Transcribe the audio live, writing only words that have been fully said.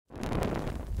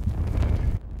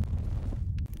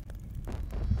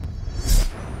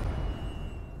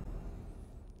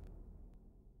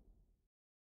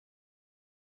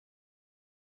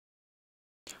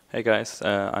Hey guys,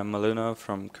 I'm Malunoo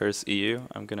from Curse EU.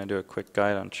 I'm gonna do a quick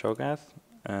guide on Cho'Gath,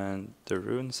 and the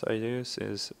runes I use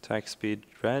is attack speed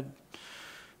red.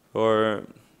 Or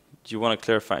you want to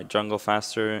clarify jungle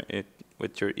faster. It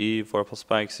with your E vorpal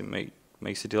spikes,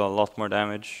 makes you deal a lot more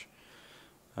damage.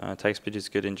 Attack speed is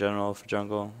good in general for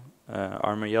jungle.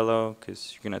 Armor yellow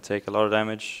because you're gonna take a lot of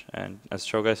damage, and as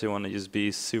Cho'Gath you want to just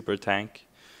be super tank.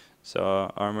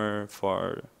 So armor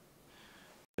for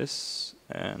this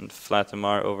and flat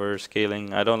MR over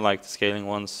scaling. I don't like the scaling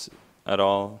ones at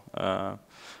all.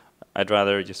 I'd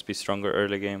rather just be stronger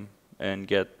early game and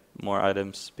get more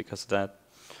items because of that.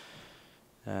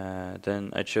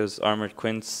 Then I chose Armored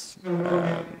Quints.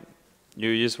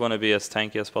 You just want to be as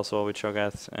tanky as possible with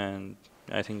Cho'Gath, and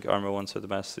I think armor ones are the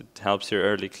best. It helps your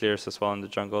early clears as well in the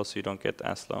jungle, so you don't get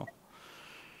as low.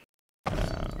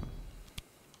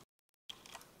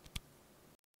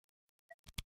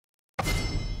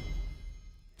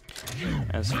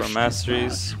 As for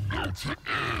masteries,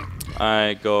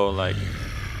 I go like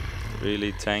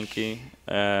really tanky.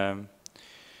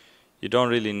 You don't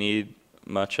really need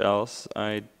much else,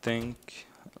 I think.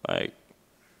 Like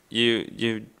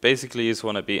you basically just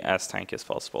want to be as tanky as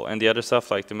possible. And the other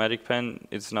stuff like the magic pen,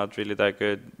 it's not really that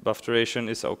good. Buff duration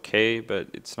is okay, but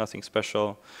it's nothing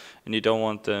special. And you don't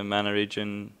want the mana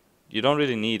regen. You don't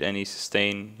really need any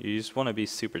sustain. You just want to be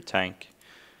super tank.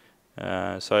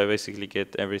 So I basically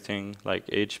get everything like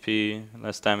HP,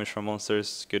 less damage from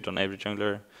monsters, good on every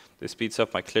jungler. This speeds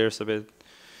up my clears a bit.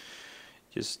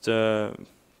 Just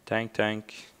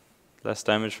tank, less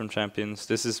damage from champions.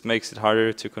 This makes it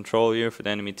harder to control you for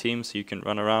the enemy team, so you can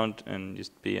run around and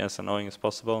just be as annoying as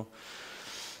possible.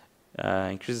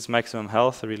 Increases maximum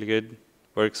health, really good.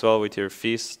 Works well with your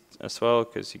feast as well,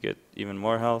 because you get even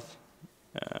more health.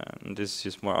 And this is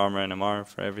just more armor and MR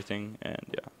for everything, and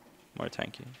yeah, more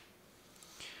tanky.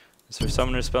 As for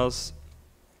summoner spells,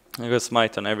 I go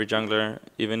Smite on every jungler.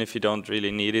 Even if you don't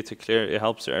really need it to clear, it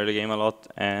helps your early game a lot.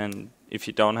 And if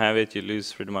you don't have it, you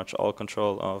lose pretty much all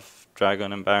control of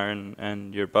Dragon and Baron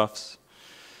and your buffs.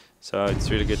 So it's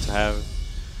really good to have.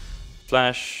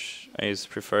 Flash, I just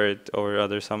prefer it over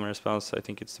other summoner spells. I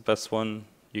think it's the best one.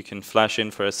 You can flash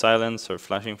in for a silence or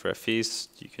flashing for a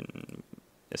feast. You can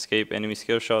escape enemy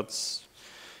skill shots.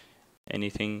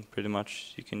 Anything pretty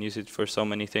much. You can use it for so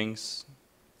many things,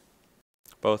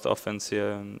 both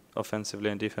offensively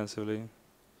and defensively.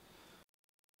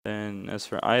 Then as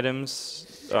for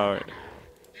items,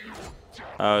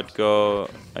 I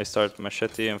start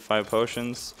machete and 5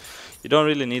 potions. You don't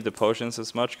really need the potions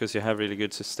as much because you have really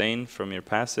good sustain from your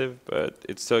passive, but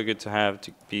it's still good to have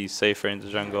to be safer in the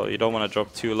jungle. You don't want to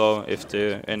drop too low if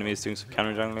the enemy is doing some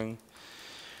counter jungling.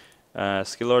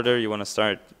 Skill order, you want to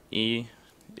start E.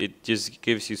 It just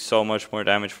gives you so much more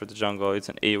damage for the jungle. It's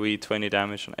an AoE 20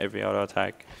 damage on every auto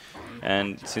attack.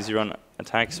 And since you run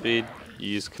attack speed,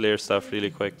 you just clear stuff really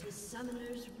quick.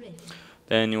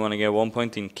 Then you want to get 1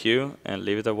 point in Q and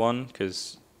leave it at 1,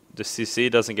 because the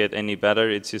CC doesn't get any better,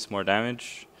 it's just more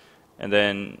damage. And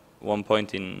then 1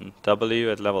 point in W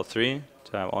at level 3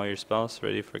 to have all your spells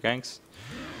ready for ganks.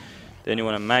 Then you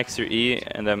want to max your E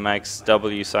and then max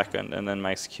W second and then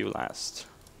max Q last.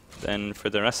 Then for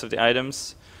the rest of the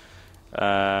items,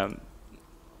 the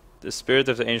Spirit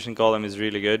of the Ancient Golem is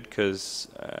really good because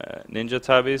Ninja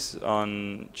Tabis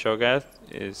on Cho'Gath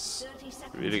is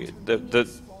really good. The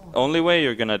only way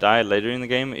you're gonna die later in the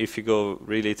game if you go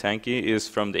really tanky is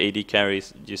from the AD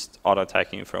carries just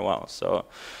auto-attacking you for a while. So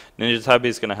Ninja Tabi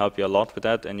is gonna help you a lot with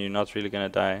that, and you're not really gonna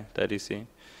die that easy.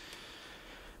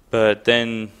 But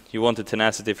then you want the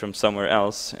tenacity from somewhere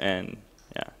else, and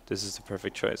yeah, this is the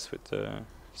perfect choice with the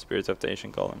Spirit of the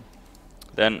Ancient Golem.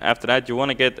 Then after that, you want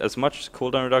to get as much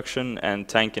cooldown reduction and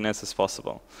tankiness as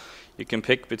possible. You can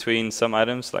pick between some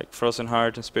items like Frozen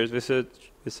Heart and Spirit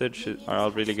Visage are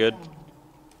all really good.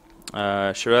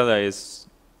 Shirella is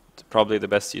probably the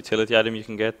best utility item you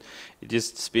can get. It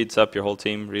just speeds up your whole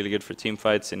team, really good for team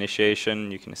fights,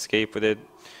 initiation, you can escape with it.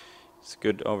 It's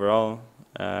good overall.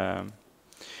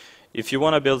 If you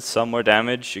want to build some more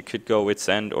damage, you could go Wit's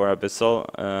End or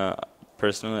Abyssal.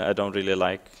 Personally, I don't really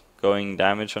like going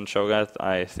damage on Cho'Gath.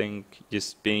 I think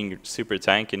just being super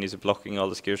tank and just blocking all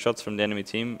the skill shots from the enemy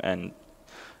team and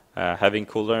having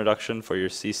cooldown reduction for your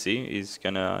CC is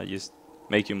gonna just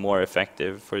make you more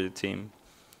effective for the team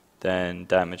than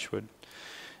damage would.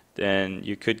 Then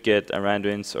you could get a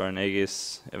Randuin's or an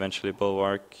Aegis, eventually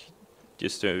Bulwark,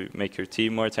 just to make your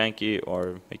team more tanky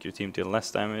or make your team deal less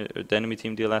damage, or the enemy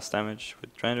team deal less damage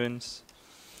with Randuin's.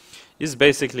 Just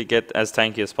basically get as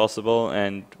tanky as possible,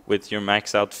 and with your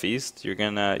max out feast,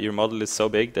 your model is so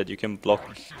big that you can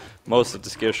block most of the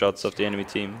skill shots of the enemy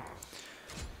team.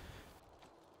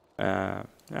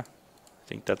 yeah, I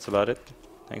think that's about it.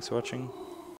 Thanks for watching.